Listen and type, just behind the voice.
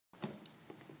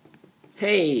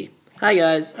Hey, hi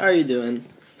guys, how are you doing?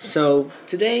 So,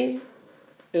 today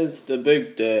is the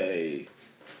big day.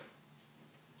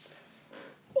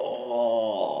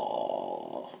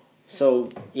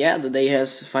 The day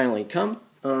has finally come.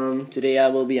 Today I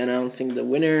will be announcing the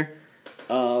winner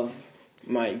of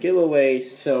my giveaway.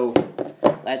 So,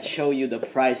 let's show you the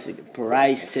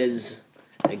prices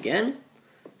again.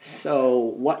 So,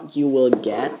 what you will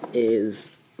get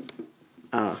is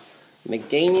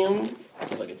Meganium,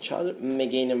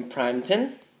 Meganium Prime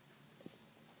 10.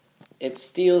 It's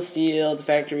steel sealed,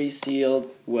 factory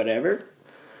sealed, whatever.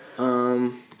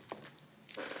 A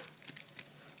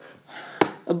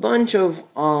bunch of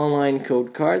online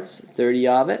code cards, 30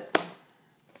 of it,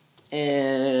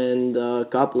 and a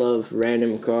couple of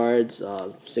random cards,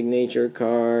 signature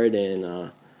card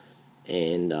and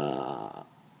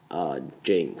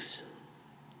Jinx,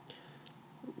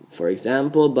 for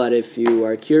example. But if you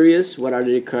are curious what are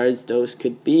the cards those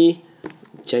could be,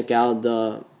 check out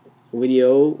the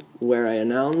video where I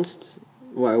announced,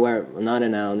 so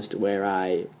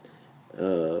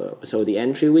the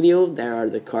entry video. There are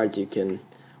the cards, you can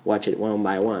watch it one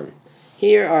by one.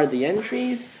 Here are the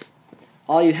entries.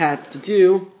 All you have to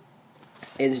do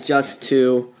is just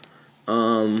to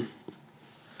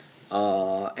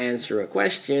answer a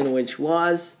question, which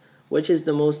is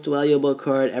the most valuable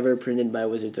card ever printed by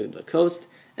Wizards of the Coast.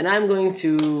 And I'm going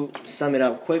to sum it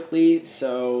up quickly,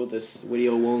 so this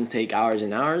video won't take hours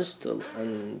and hours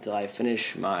until I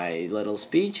finish my little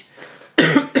speech.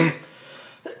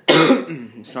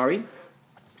 Sorry.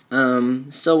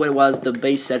 So it was the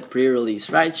base set pre-release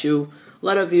Raichu. A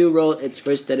lot of you wrote it's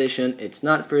first edition. It's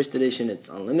not first edition, it's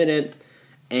unlimited.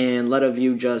 And a lot of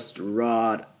you just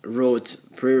wrote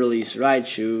pre-release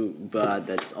Raichu, but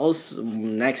that's also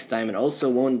next time it also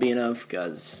won't be enough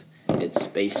because it's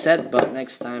base set. But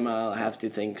next time I'll have to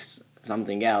think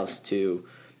something else to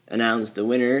announce the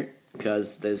winner,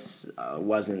 because this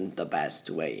wasn't the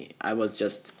best way. I was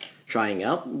just trying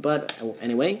out, but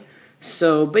anyway.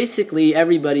 So basically,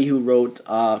 everybody who wrote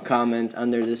a comment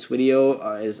under this video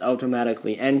is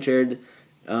automatically entered.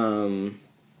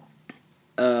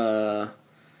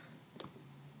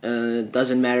 It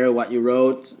doesn't matter what you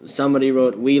wrote. Somebody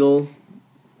wrote Weedle.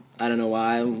 I don't know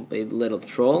why. I'm a little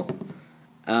troll.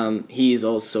 He's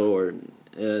also, or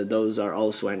those are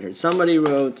also entered. Somebody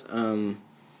wrote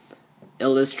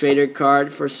Illustrator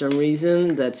card for some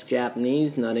reason. That's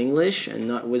Japanese, not English, and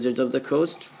not Wizards of the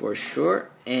Coast for sure.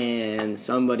 And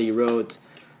somebody wrote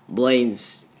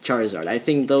Blaine's Charizard. I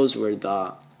think those were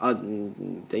the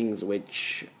things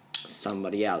which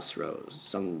somebody else wrote.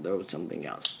 Wrote something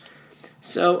else.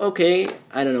 So, okay,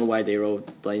 I don't know why they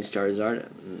wrote Blaine's Charizard.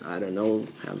 I don't know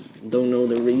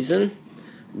the reason.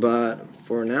 But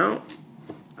for now,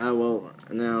 I will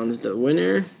announce the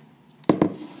winner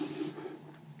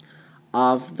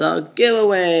of the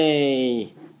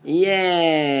giveaway.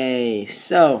 Yay!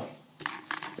 So,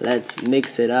 let's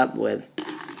mix it up with,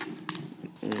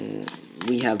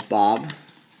 we have Bob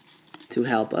to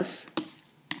help us.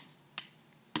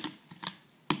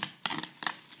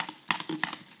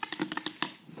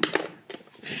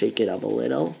 Shake it up a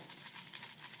little.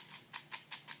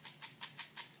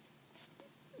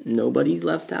 Nobody's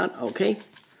left out. Okay.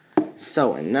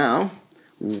 So, and now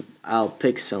I'll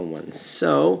pick someone.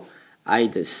 So, I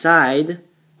decide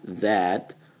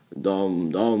that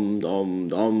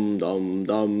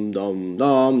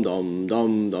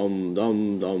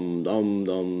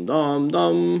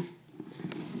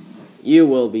you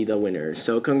will be the winner.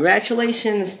 So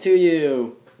congratulations to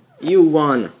you. You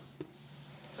won.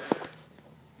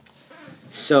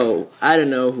 So I don't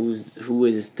know who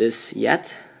is this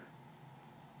yet.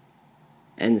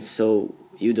 And so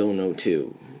you don't know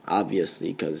too,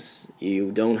 obviously, because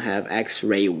you don't have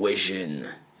X-ray vision.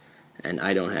 And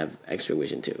I don't have X-ray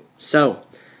vision too. So,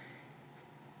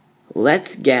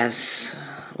 let's guess,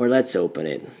 or let's open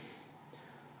it.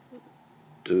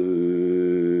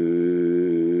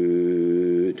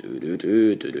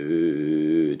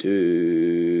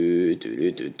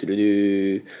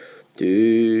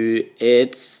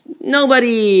 It's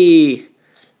nobody!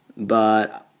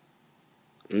 But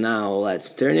now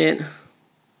let's turn it.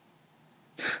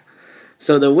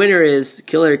 So the winner is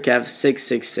Killer Kev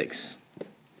 666.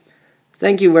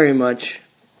 Thank you very much.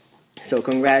 So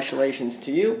congratulations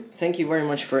to you. Thank you very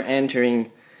much for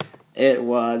entering. It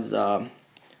was a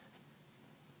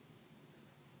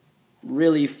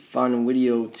really fun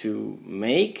video to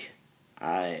make.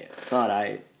 I thought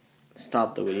I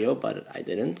stopped the video, but I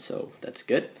didn't, so that's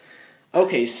good.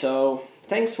 Okay, so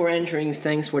thanks for entering.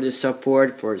 Thanks for the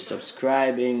support, for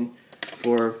subscribing,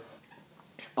 for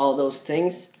all those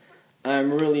things.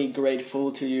 I'm really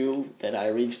grateful to you that I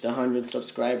reached 100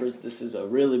 subscribers. This is a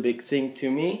really big thing to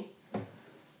me.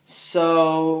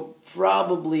 So,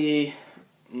 probably,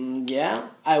 yeah,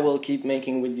 I will keep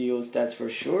making videos, that's for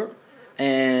sure.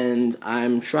 And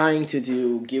I'm trying to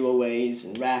do giveaways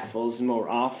and raffles more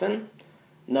often.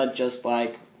 Not just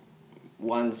like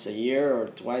once a year or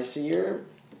twice a year.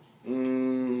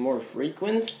 More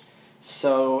frequent.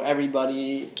 So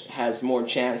everybody has more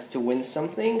chance to win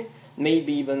something.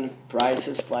 Maybe even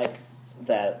prizes like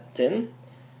that tin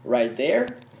right there.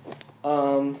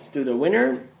 To the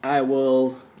winner, I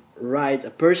will write a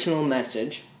personal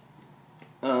message.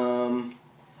 Right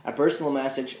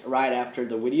after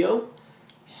the video.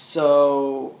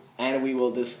 So, and we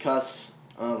will discuss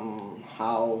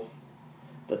how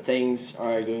the things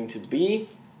are going to be.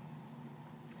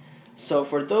 So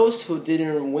for those who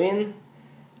didn't win,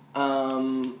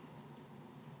 I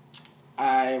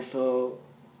feel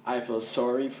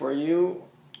sorry for you,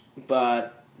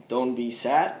 but don't be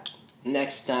sad.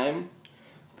 Next time,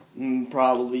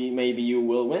 probably maybe you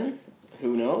will win.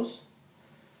 Who knows?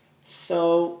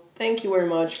 So thank you very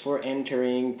much for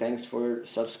entering. Thanks for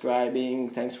subscribing.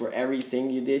 Thanks for everything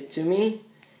you did to me,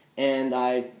 and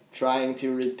I'm trying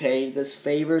to repay this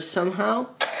favor somehow.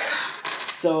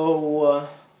 So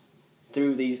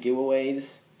through these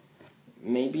giveaways.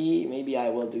 Maybe I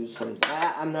will do something.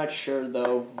 I'm not sure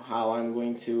though how I'm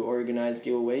going to organize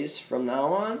giveaways from now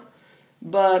on.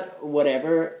 But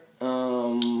whatever.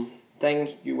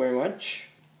 Thank you very much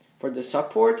for the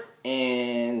support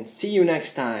and see you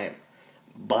next time.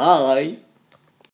 Bye.